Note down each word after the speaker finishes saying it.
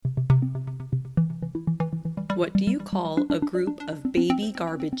What do you call a group of baby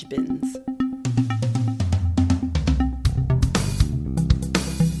garbage bins?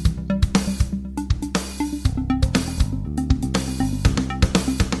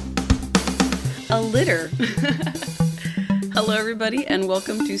 A litter. Hello everybody and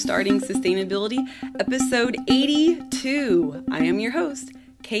welcome to Starting Sustainability, episode 82. I am your host,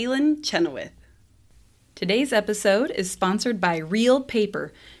 Kaylin Chenoweth. Today's episode is sponsored by Reel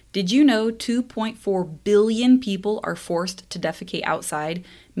Paper. Did you know 2.4 billion people are forced to defecate outside,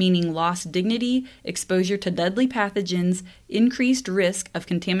 meaning lost dignity, exposure to deadly pathogens, increased risk of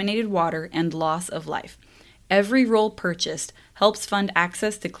contaminated water, and loss of life? Every roll purchased helps fund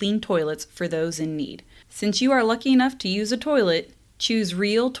access to clean toilets for those in need. Since you are lucky enough to use a toilet, choose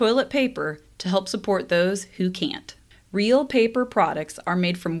Reel toilet paper to help support those who can't. Reel Paper products are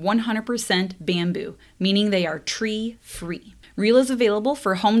made from 100% bamboo, meaning they are tree-free. Reel is available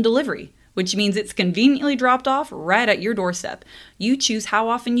for home delivery, which means it's conveniently dropped off right at your doorstep. You choose how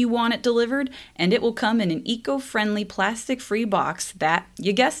often you want it delivered, and it will come in an eco-friendly plastic-free box that,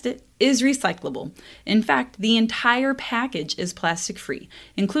 you guessed it, is recyclable. In fact, the entire package is plastic-free,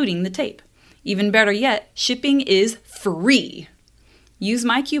 including the tape. Even better yet, shipping is free. Use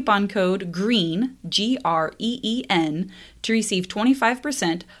my coupon code GREEN, G-R-E-E-N, to receive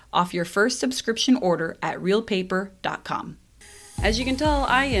 25% off your first subscription order at reelpaper.com. As you can tell,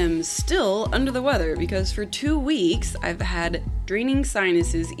 I am still under the weather because for 2 weeks I've had draining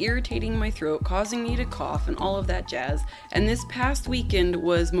sinuses irritating my throat, causing me to cough and all of that jazz. And this past weekend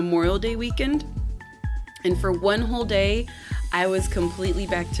was Memorial Day weekend. And for one whole day, I was completely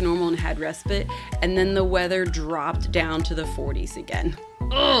back to normal and had respite. And then the weather dropped down to the 40s again.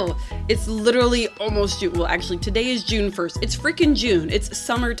 Oh, it's literally almost June. Well, actually, today is June 1st. It's freaking June. It's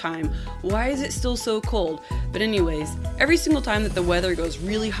summertime. Why is it still so cold? But anyways, every single time that the weather goes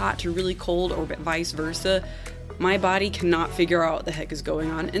really hot to really cold or vice versa, my body cannot figure out what the heck is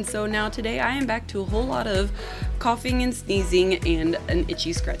going on. And so now today I am back to a whole lot of coughing and sneezing and an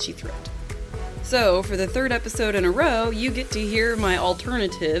itchy, scratchy throat. So for the third episode in a row, you get to hear my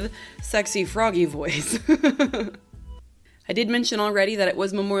alternative, sexy froggy voice. I did mention already that it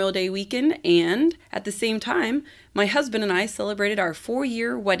was Memorial Day weekend, and at the same time, my husband and I celebrated our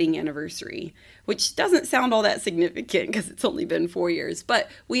 4-year wedding anniversary, which doesn't sound all that significant because it's only been 4 years, but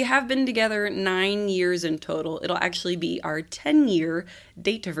we have been together 9 years in total. It'll actually be our 10-year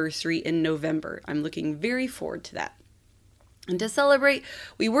date-iversary in November. I'm looking very forward to that. And to celebrate,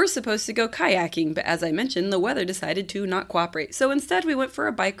 we were supposed to go kayaking, but as I mentioned, the weather decided to not cooperate. So instead, we went for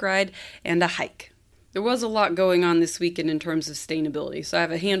a bike ride and a hike. There was a lot going on this weekend in terms of sustainability, so I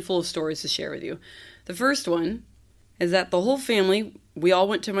have a handful of stories to share with you. The first one is that the whole family, we all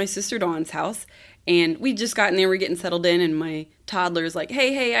went to my sister Dawn's house, and we just gotten there, we're getting settled in, and my toddler's like,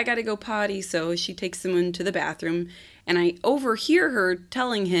 hey, I gotta go potty, so she takes him into the bathroom, and I overhear her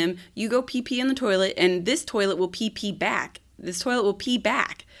telling him, you go pee-pee in the toilet, and this toilet will pee-pee back. This toilet will pee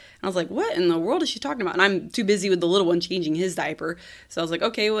back. And I was like, what in the world is she talking about? And I'm too busy with the little one changing his diaper, so I was like,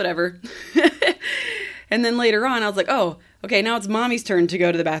 okay, whatever. And then later on, I was like, oh, okay, now it's mommy's turn to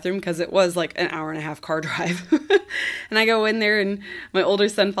go to the bathroom because it was like an hour and a half car drive. And I go in there and my older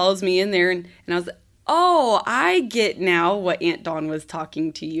son follows me in there and I was like, oh, I get now what Aunt Dawn was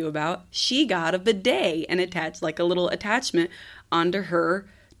talking to you about. She got a bidet and attached like a little attachment onto her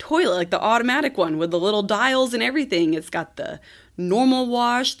toilet, like the automatic one with the little dials and everything. It's got the normal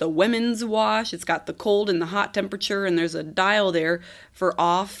wash, the women's wash, it's got the cold and the hot temperature, and there's a dial there for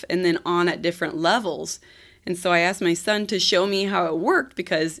off and then on at different levels. And so I asked my son to show me how it worked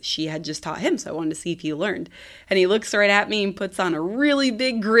because she had just taught him, so I wanted to see if he learned. And he looks right at me and puts on a really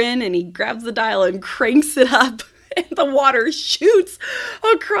big grin and he grabs the dial and cranks it up. And the water shoots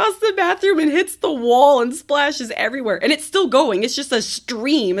across the bathroom and hits the wall and splashes everywhere. And it's still going. It's just a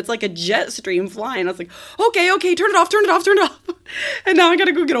stream. It's like a jet stream flying. I was like, okay, turn it off. And now I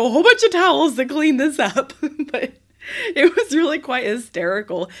gotta go get a whole bunch of towels to clean this up. But it was really quite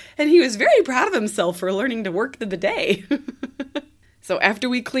hysterical. And he was very proud of himself for learning to work the bidet. So after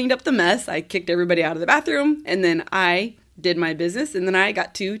we cleaned up the mess, I kicked everybody out of the bathroom. And then I did my business. And then I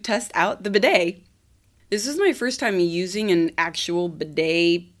got to test out the bidet. This is my first time using an actual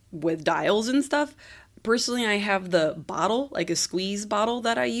bidet with dials and stuff. Personally, I have the bottle, like a squeeze bottle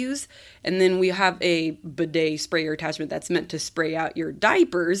that I use. And then we have a bidet sprayer attachment that's meant to spray out your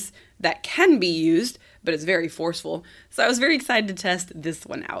diapers that can be used, but it's very forceful. So I was very excited to test this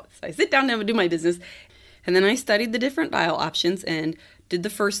one out. So I sit down and do my business. And then I studied the different dial options and did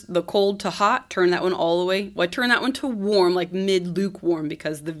the cold to hot, turn that one all the way. Well, I turned that one to warm, like mid-lukewarm,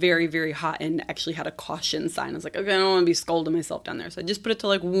 because the very, very hot end actually had a caution sign. I was like, okay, I don't want to be scalding myself down there. So I just put it to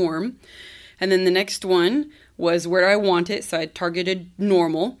like warm. And then the next one was where I want it. So I targeted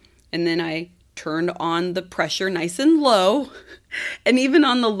normal. And then I turned on the pressure nice and low. And even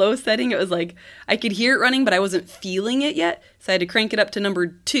on the low setting, it was like I could hear it running, but I wasn't feeling it yet. So I had to crank it up to number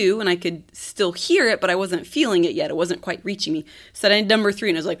 2, and I could still hear it, but I wasn't feeling it yet. It wasn't quite reaching me. So I did number 3,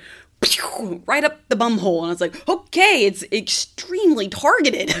 and it was like, pew, right up the bum hole. And I was like, okay, it's extremely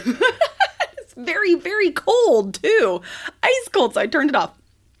targeted. It's very, very cold, too. Ice cold, so I turned it off.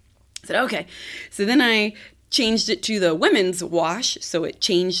 I said, okay. So then I changed it to the women's wash, so it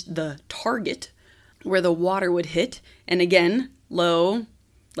changed the target where the water would hit. And again, low,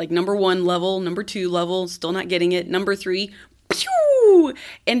 like number 1 level, number 2 level, still not getting it. Number 3, pew!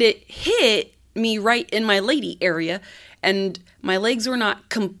 And it hit me right in my lady area. And my legs were not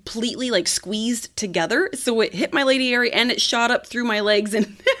completely like squeezed together. So it hit my lady area and it shot up through my legs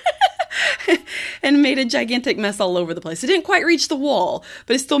and and made a gigantic mess all over the place. It didn't quite reach the wall,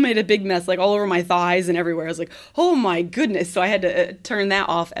 but it still made a big mess, like all over my thighs and everywhere. I was like, oh my goodness. So I had to turn that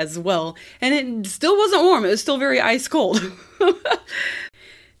off as well. And it still wasn't warm. It was still very ice cold.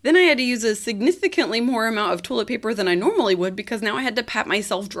 Then I had to use a significantly more amount of toilet paper than I normally would because now I had to pat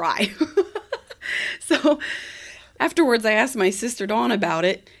myself dry. So afterwards, I asked my sister Dawn about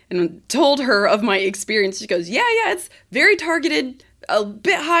it and told her of my experience. She goes, yeah, it's very targeted, a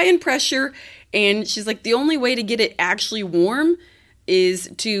bit high in pressure. And she's like, the only way to get it actually warm is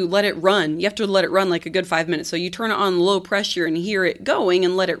to let it run. You have to let it run like a good 5 minutes. So you turn it on low pressure and hear it going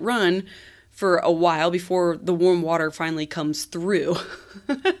and let it run for a while before the warm water finally comes through.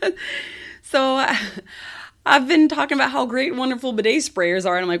 So I've been talking about how great, wonderful bidet sprayers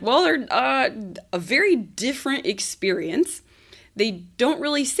are. And I'm like, well, they're a very different experience. They don't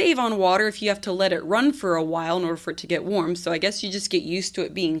really save on water if you have to let it run for a while in order for it to get warm. So I guess you just get used to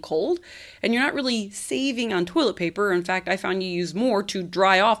it being cold. And you're not really saving on toilet paper. In fact, I found you use more to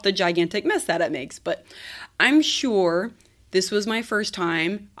dry off the gigantic mess that it makes. But I'm sure this was my first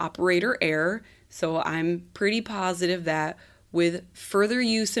time, operator error. So I'm pretty positive that with further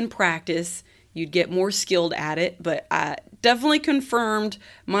use and practice, you'd get more skilled at it. But I definitely confirmed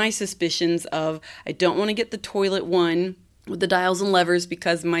my suspicions of I don't want to get the toilet one with the dials and levers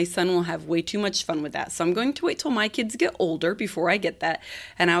because my son will have way too much fun with that. So I'm going to wait till my kids get older before I get that.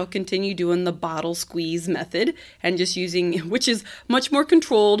 And I will continue doing the bottle squeeze method and just using, which is much more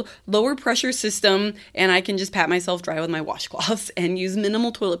controlled, lower pressure system. And I can just pat myself dry with my washcloths and use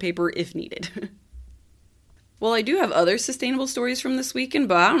minimal toilet paper if needed. Well, I do have other sustainable stories from this weekend,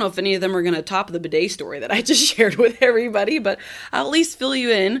 but I don't know if any of them are going to top the bidet story that I just shared with everybody, but I'll at least fill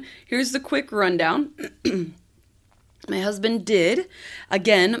you in. Here's the quick rundown. My husband did,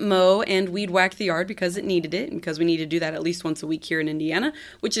 again, mow and weed whack the yard because it needed it, and because we need to do that at least once a week here in Indiana,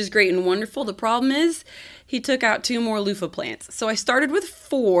 which is great and wonderful. The problem is he took out 2 more loofah plants. So I started with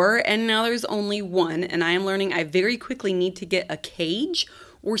 4, and now there's only 1, and I am learning I very quickly need to get a cage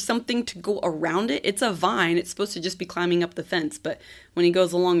or something to go around it. It's a vine. It's supposed to just be climbing up the fence, but when he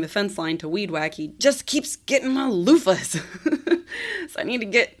goes along the fence line to weed whack, he just keeps getting my loofahs. So I need to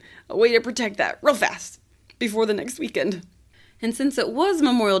get a way to protect that real fast before the next weekend. And since it was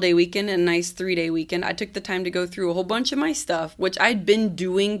Memorial Day weekend, a nice 3-day weekend, I took the time to go through a whole bunch of my stuff, which I'd been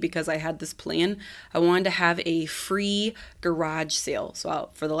doing because I had this plan. I wanted to have a free garage sale. So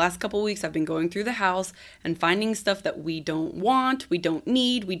for the last couple of weeks, I've been going through the house and finding stuff that we don't want, we don't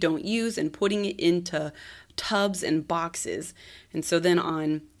need, we don't use, and putting it into tubs and boxes. And so then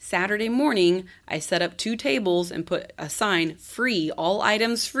on Saturday morning, I set up 2 tables and put a sign, free, all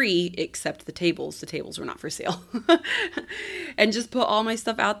items free, except the tables. The tables were not for sale. And just put all my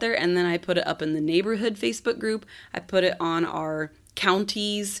stuff out there. And then I put it up in the neighborhood Facebook group. I put it on our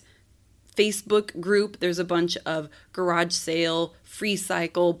county's Facebook group. There's a bunch of garage sale, free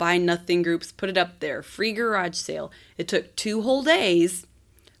cycle, buy nothing groups. Put it up there, free garage sale. It took 2 whole days.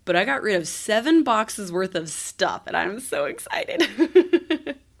 But I got rid of 7 boxes worth of stuff, and I'm so excited.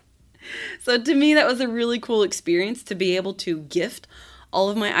 So to me, that was a really cool experience to be able to gift all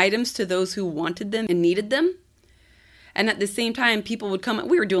of my items to those who wanted them and needed them. And at the same time, people would come.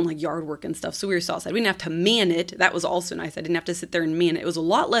 We were doing like yard work and stuff, so we were so outside. We didn't have to man it. That was also nice. I didn't have to sit there and man it. It was a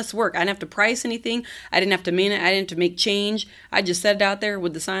lot less work. I didn't have to price anything. I didn't have to man it. I didn't have to make change. I just set it out there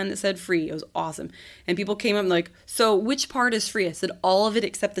with the sign that said free. It was awesome. And people came up and like, so which part is free? I said, all of it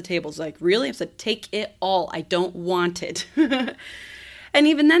except the tables. Like, really? I said, take it all. I don't want it. And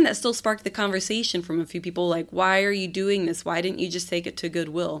even then, that still sparked the conversation from a few people like, why are you doing this? Why didn't you just take it to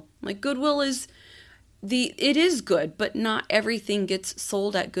Goodwill? Like, Goodwill is... it is good, but not everything gets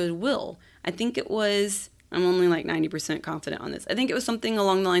sold at Goodwill. I think it was, I'm only like 90% confident on this. I think it was something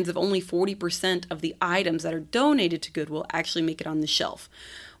along the lines of only 40% of the items that are donated to Goodwill actually make it on the shelf,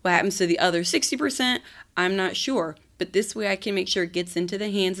 What happens to the other 60%, I'm not sure. But this way I can make sure it gets into the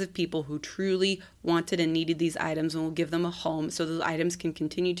hands of people who truly wanted and needed these items, and we'll give them a home so those items can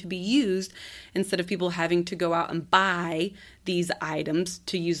continue to be used instead of people having to go out and buy these items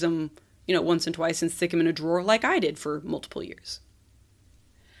to use them, once and twice and stick them in a drawer like I did for multiple years.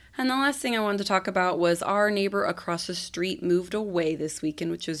 And the last thing I wanted to talk about was our neighbor across the street moved away this weekend,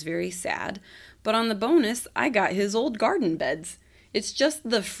 which was very sad. But on the bonus, I got his old garden beds. It's just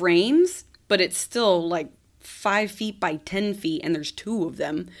the frames, but it's still like 5 feet by 10 feet, and there's 2 of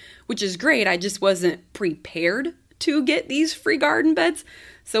them, which is great. I just wasn't prepared to get these free garden beds.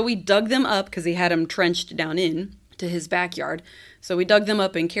 So we dug them up because he had them trenched down in to his backyard. So we dug them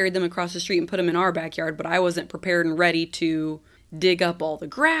up and carried them across the street and put them in our backyard, but I wasn't prepared and ready to dig up all the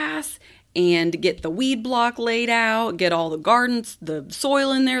grass and get the weed block laid out, get all the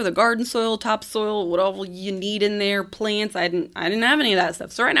soil in there, the garden soil, topsoil, whatever you need in there, plants. I didn't have any of that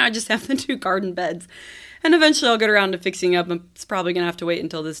stuff. So right now I just have the 2 garden beds. And eventually I'll get around to fixing up. It's probably going to have to wait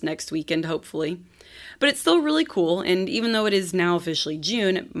until this next weekend, hopefully. But it's still really cool, and even though it is now officially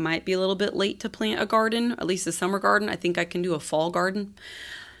June, it might be a little bit late to plant a garden, at least a summer garden. I think I can do a fall garden.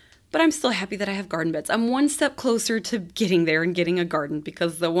 But I'm still happy that I have garden beds. I'm one step closer to getting there and getting a garden,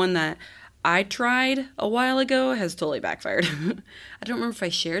 because the one that I tried a while ago has totally backfired. I don't remember if I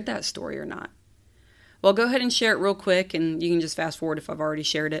shared that story or not. Well, go ahead and share it real quick, and you can just fast forward if I've already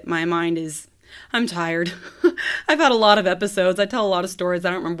shared it. I'm tired. I've had a lot of episodes. I tell a lot of stories.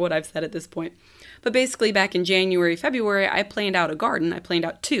 I don't remember what I've said at this point. But basically, back in January, February, I planned out a garden. I planned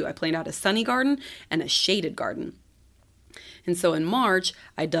out 2. I planned out a sunny garden and a shaded garden. And so in March,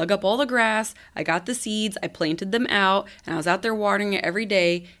 I dug up all the grass, I got the seeds, I planted them out, and I was out there watering it every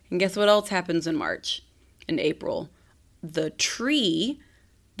day. And guess what else happens in March and April? The tree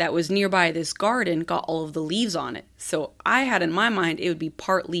that was nearby this garden got all of the leaves on it. So I had in my mind it would be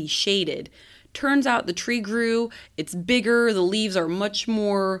partly shaded. Turns out the tree grew, it's bigger, the leaves are much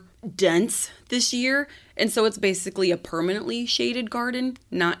more dense this year, and so it's basically a permanently shaded garden.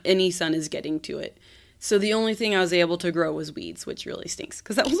 Not any sun is getting to it. So the only thing I was able to grow was weeds, which really stinks,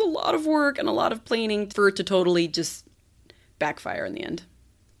 because that was a lot of work and a lot of planning for it to totally just backfire in the end.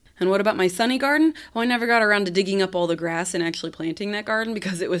 And what about my sunny garden? Well, I never got around to digging up all the grass and actually planting that garden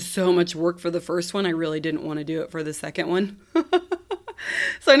because it was so much work for the first one. I really didn't want to do it for the second one.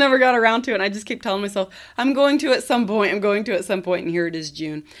 So I never got around to it, and I just keep telling myself, I'm going to at some point, and here it is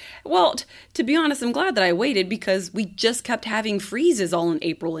June. Well, to be honest, I'm glad that I waited because we just kept having freezes all in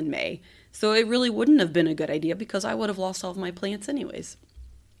April and May. So it really wouldn't have been a good idea because I would have lost all of my plants anyways.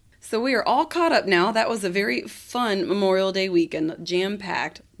 So we are all caught up now. That was a very fun Memorial Day weekend,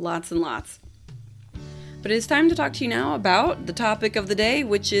 jam-packed, lots and lots. But it's time to talk to you now about the topic of the day,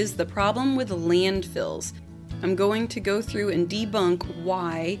 which is the problem with landfills. I'm going to go through and debunk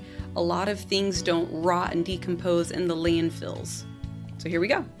why a lot of things don't rot and decompose in the landfills. So here we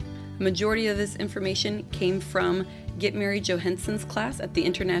go. The majority of this information came from Get Mary Johansson's class at the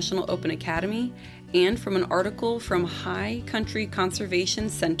International Open Academy and from an article from High Country Conservation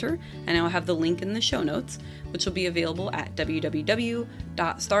Center, and I'll have the link in the show notes, which will be available at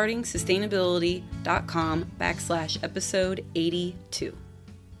www.startingsustainability.com/episode 82.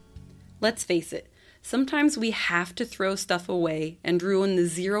 Let's face it, sometimes we have to throw stuff away and ruin the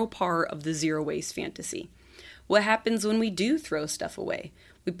zero part of the zero waste fantasy. What happens when we do throw stuff away?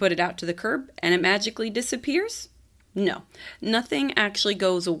 We put it out to the curb and it magically disappears? No, nothing actually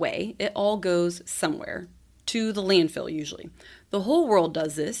goes away. It all goes somewhere, to the landfill usually. The whole world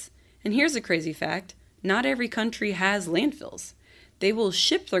does this, and here's a crazy fact. Not every country has landfills. They will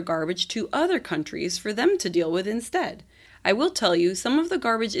ship their garbage to other countries for them to deal with instead. I will tell you, some of the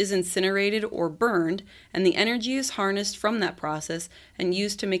garbage is incinerated or burned, and the energy is harnessed from that process and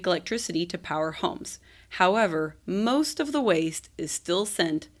used to make electricity to power homes. However, most of the waste is still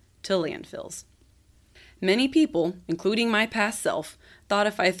sent to landfills. Many people, including my past self, thought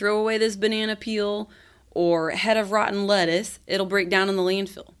if I throw away this banana peel or head of rotten lettuce, it'll break down in the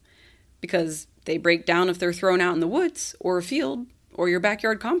landfill. Because they break down if they're thrown out in the woods or a field or your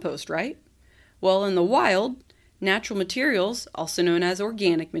backyard compost, right? Well, in the wild, natural materials, also known as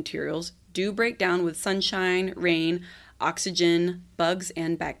organic materials, do break down with sunshine, rain, oxygen, bugs,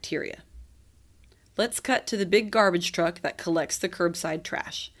 and bacteria. Let's cut to the big garbage truck that collects the curbside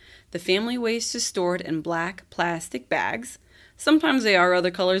trash. The family waste is stored in black plastic bags. Sometimes they are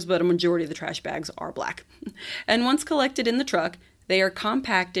other colors, but a majority of the trash bags are black. And once collected in the truck, they are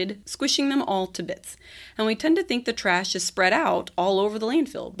compacted, squishing them all to bits. And we tend to think the trash is spread out all over the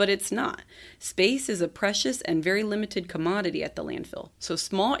landfill, but it's not. Space is a precious and very limited commodity at the landfill. So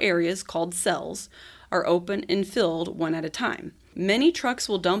small areas called cells are open and filled one at a time. Many trucks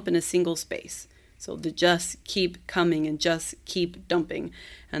will dump in a single space. So they just keep coming and just keep dumping.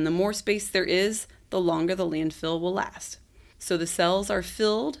 And the more space there is, the longer the landfill will last. So the cells are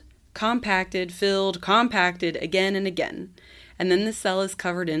filled, compacted again and again. And then the cell is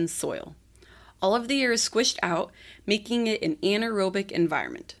covered in soil. All of the air is squished out, making it an anaerobic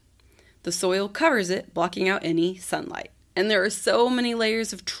environment. The soil covers it, blocking out any sunlight. And there are so many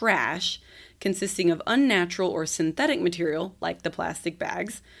layers of trash consisting of unnatural or synthetic material, like the plastic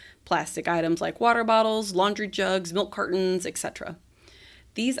bags, plastic items like water bottles, laundry jugs, milk cartons, etc.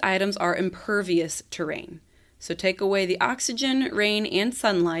 These items are impervious to rain. So take away the oxygen, rain, and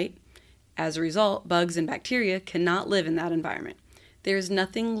sunlight. As a result, bugs and bacteria cannot live in that environment. There is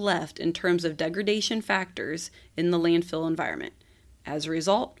nothing left in terms of degradation factors in the landfill environment. As a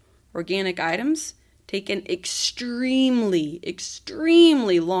result, organic items take an extremely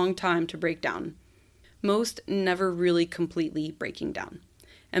long time to break down. Most never really completely breaking down.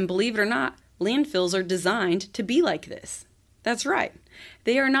 And believe it or not, landfills are designed to be like this. That's right.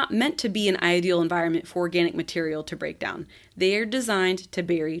 They are not meant to be an ideal environment for organic material to break down. They are designed to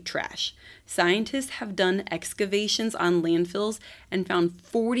bury trash. Scientists have done excavations on landfills and found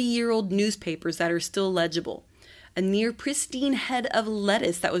 40-year-old newspapers that are still legible, a near pristine head of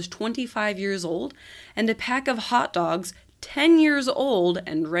lettuce that was 25 years old, and a pack of hot dogs 10 years old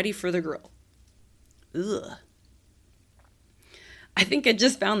and ready for the grill. Ugh. I think I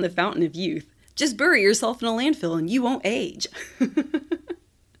just found the fountain of youth. Just bury yourself in a landfill and you won't age.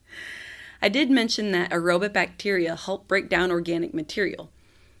 I did mention that aerobic bacteria help break down organic material.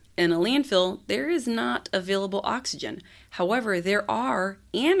 In a landfill, there is not available oxygen. However, there are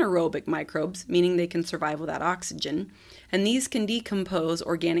anaerobic microbes, meaning they can survive without oxygen, and these can decompose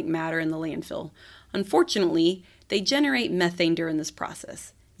organic matter in the landfill. Unfortunately, they generate methane during this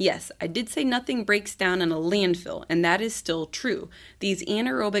process. Yes, I did say nothing breaks down in a landfill, and that is still true. These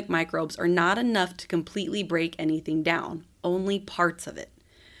anaerobic microbes are not enough to completely break anything down, only parts of it.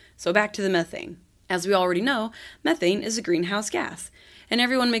 So back to the methane. As we already know, methane is a greenhouse gas. And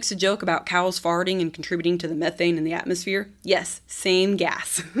everyone makes a joke about cows farting and contributing to the methane in the atmosphere. Yes, same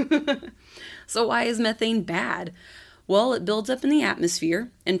gas. So why is methane bad? Well, it builds up in the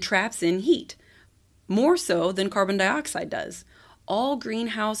atmosphere and traps in heat, more so than carbon dioxide does. All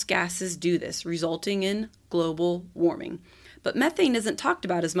greenhouse gases do this, resulting in global warming. But methane isn't talked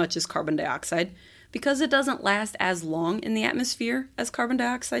about as much as carbon dioxide because it doesn't last as long in the atmosphere as carbon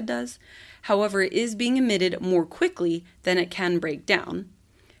dioxide does. However, it is being emitted more quickly than it can break down.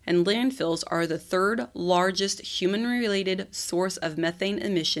 And landfills are the third largest human-related source of methane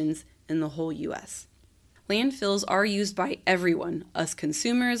emissions in the whole U.S. Landfills are used by everyone, us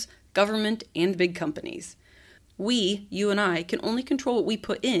consumers, government, and big companies. We, you and I, can only control what we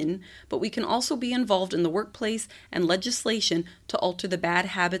put in, but we can also be involved in the workplace and legislation to alter the bad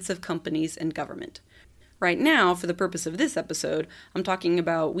habits of companies and government. Right now, for the purpose of this episode, I'm talking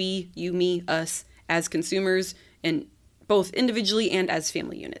about we, you, me, us, as consumers, and both individually and as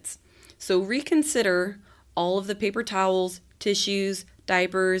family units. So reconsider all of the paper towels, tissues,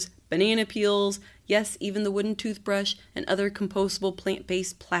 diapers, banana peels, yes, even the wooden toothbrush and other compostable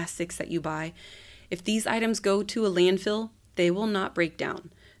plant-based plastics that you buy. If these items go to a landfill, they will not break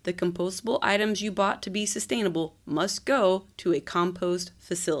down. The compostable items you bought to be sustainable must go to a compost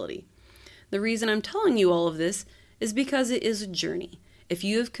facility. The reason I'm telling you all of this is because it is a journey. If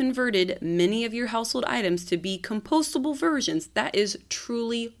you have converted many of your household items to be compostable versions, that is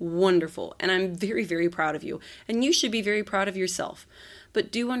truly wonderful, and I'm very, very proud of you. And you should be very proud of yourself.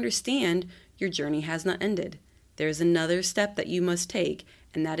 But do understand, your journey has not ended. There's another step that you must take,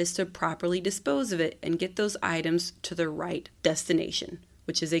 and that is to properly dispose of it and get those items to the right destination,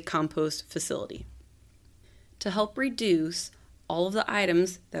 which is a compost facility. To help reduce all of the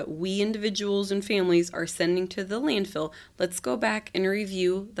items that we individuals and families are sending to the landfill, let's go back and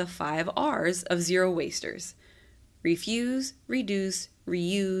review the 5 R's of zero wasters: refuse, reduce,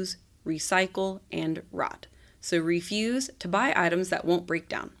 reuse, recycle, and rot. So refuse to buy items that won't break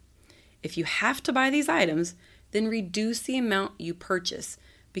down. If you have to buy these items, then reduce the amount you purchase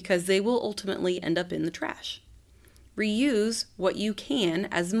because they will ultimately end up in the trash. Reuse what you can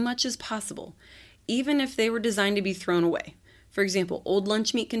as much as possible, even if they were designed to be thrown away. For example, old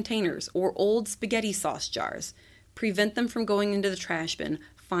lunch meat containers or old spaghetti sauce jars. Prevent them from going into the trash bin.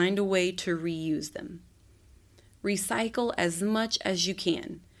 Find a way to reuse them. Recycle as much as you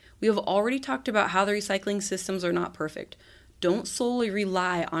can. We have already talked about how the recycling systems are not perfect. Don't solely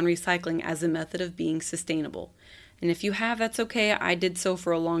rely on recycling as a method of being sustainable. And if you have, that's okay. I did so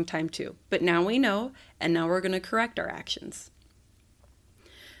for a long time too. But now we know, and now we're going to correct our actions.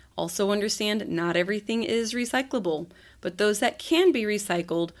 Also understand not everything is recyclable, but those that can be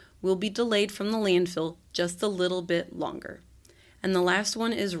recycled will be delayed from the landfill just a little bit longer. And the last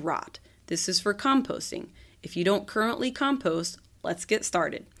one is rot. This is for composting. If you don't currently compost, let's get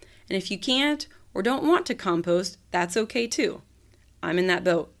started. And if you can't or don't want to compost, that's okay too. I'm in that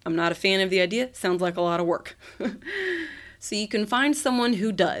boat. I'm not a fan of the idea. Sounds like a lot of work. So you can find someone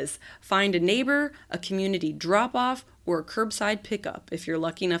who does. Find a neighbor, a community drop-off, or a curbside pickup if you're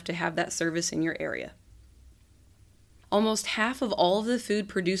lucky enough to have that service in your area. Almost half of all of the food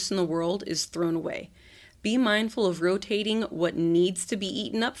produced in the world is thrown away. Be mindful of rotating what needs to be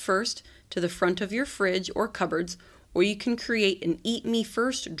eaten up first to the front of your fridge or cupboards, or you can create an Eat Me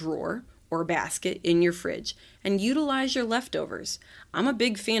First drawer or basket in your fridge and utilize your leftovers. I'm a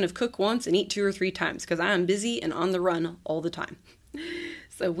big fan of cook once and eat 2 or 3 times because I am busy and on the run all the time.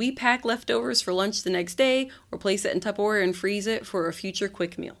 So we pack leftovers for lunch the next day or place it in Tupperware and freeze it for a future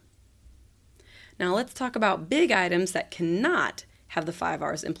quick meal. Now let's talk about big items that cannot have the 5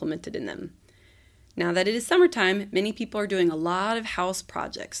 R's implemented in them. Now that it is summertime, many people are doing a lot of house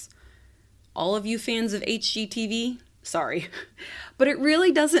projects. All of you fans of HGTV, sorry, but it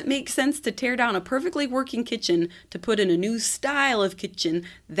really doesn't make sense to tear down a perfectly working kitchen to put in a new style of kitchen.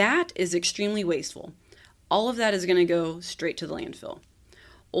 That is extremely wasteful. All of that is going to go straight to the landfill.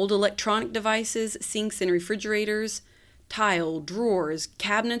 Old electronic devices, sinks and refrigerators, tile, drawers,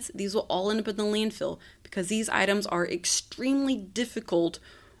 cabinets, these will all end up in the landfill because these items are extremely difficult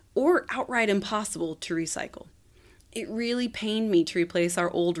or outright impossible to recycle. It really pained me to replace our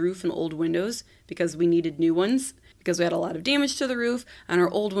old roof and old windows because we needed new ones, because we had a lot of damage to the roof and our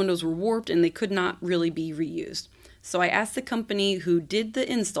old windows were warped and they could not really be reused. So I asked the company who did the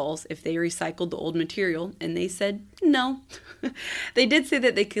installs if they recycled the old material, and they said no. They did say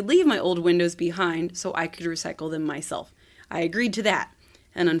that they could leave my old windows behind so I could recycle them myself. I agreed to that,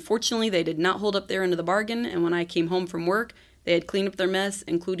 and unfortunately they did not hold up their end of the bargain, and when I came home from work, they had cleaned up their mess,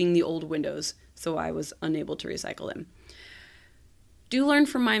 including the old windows, so I was unable to recycle them. Do learn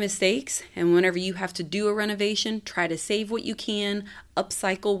from my mistakes, and whenever you have to do a renovation, try to save what you can,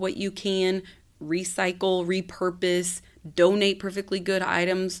 upcycle what you can, recycle, repurpose, donate perfectly good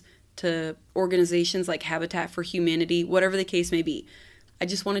items to organizations like Habitat for Humanity, whatever the case may be. I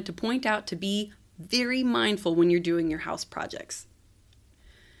just wanted to point out to be very mindful when you're doing your house projects.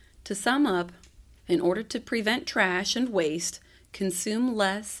 To sum up, in order to prevent trash and waste, consume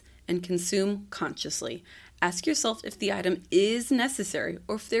less and consume consciously. Ask yourself if the item is necessary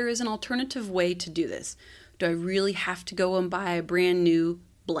or if there is an alternative way to do this. Do I really have to go and buy a brand new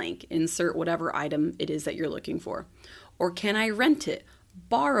blank, insert whatever item it is that you're looking for? Or can I rent it,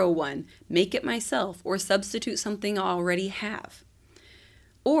 borrow one, make it myself, or substitute something I already have?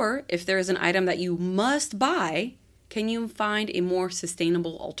 Or if there is an item that you must buy, can you find a more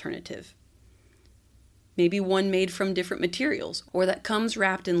sustainable alternative? Maybe one made from different materials or that comes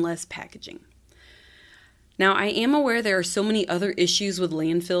wrapped in less packaging. Now, I am aware there are so many other issues with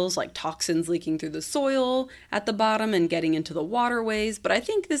landfills, like toxins leaking through the soil at the bottom and getting into the waterways, but I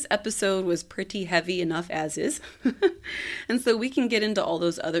think this episode was pretty heavy enough as is. And so we can get into all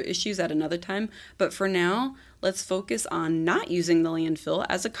those other issues at another time, but for now, let's focus on not using the landfill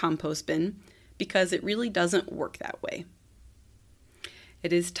as a compost bin because it really doesn't work that way.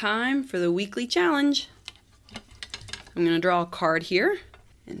 It is time for the weekly challenge. I'm going to draw a card here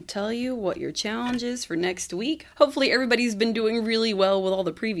and tell you what your challenge is for next week. Hopefully everybody's been doing really well with all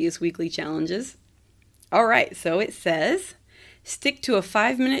the previous weekly challenges. All right, so it says, stick to a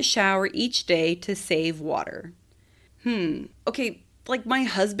 5-minute shower each day to save water. Okay, like my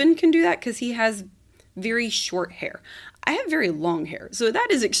husband can do that because he has very short hair. I have very long hair, so that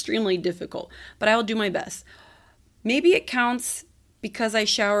is extremely difficult, but I'll do my best. Maybe it counts because I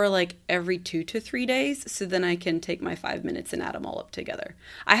shower like every 2 to 3 days, so then I can take my 5 minutes and add them all up together.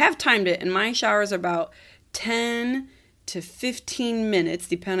 I have timed it, and my showers are about 10 to 15 minutes,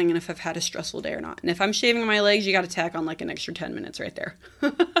 depending on if I've had a stressful day or not. And if I'm shaving my legs, you got to tack on like an extra 10 minutes right there.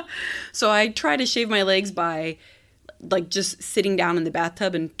 So I try to shave my legs by like just sitting down in the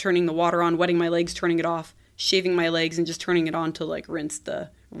bathtub and turning the water on, wetting my legs, turning it off, shaving my legs, and just turning it on to like rinse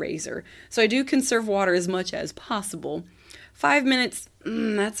the razor. So I do conserve water as much as possible. 5 minutes,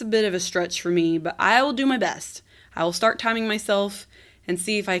 that's a bit of a stretch for me, but I will do my best. I will start timing myself and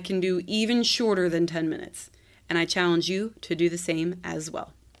see if I can do even shorter than 10 minutes. And I challenge you to do the same as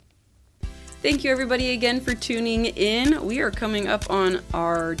well. Thank you everybody again for tuning in. We are coming up on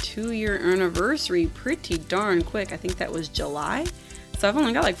our 2-year anniversary pretty darn quick. I think that was July. So I've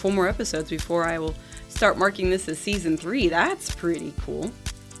only got like 4 more episodes before I will start marking this as season 3. That's pretty cool.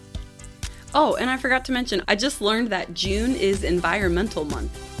 Oh, and I forgot to mention, I just learned that June is Environmental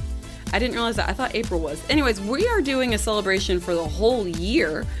Month. I didn't realize that. I thought April was. Anyways, we are doing a celebration for the whole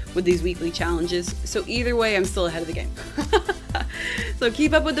year with these weekly challenges. So either way, I'm still ahead of the game. So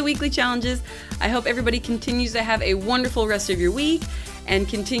keep up with the weekly challenges. I hope everybody continues to have a wonderful rest of your week and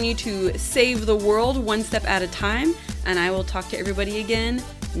continue to save the world one step at a time. And I will talk to everybody again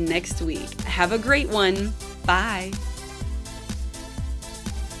next week. Have a great one. Bye.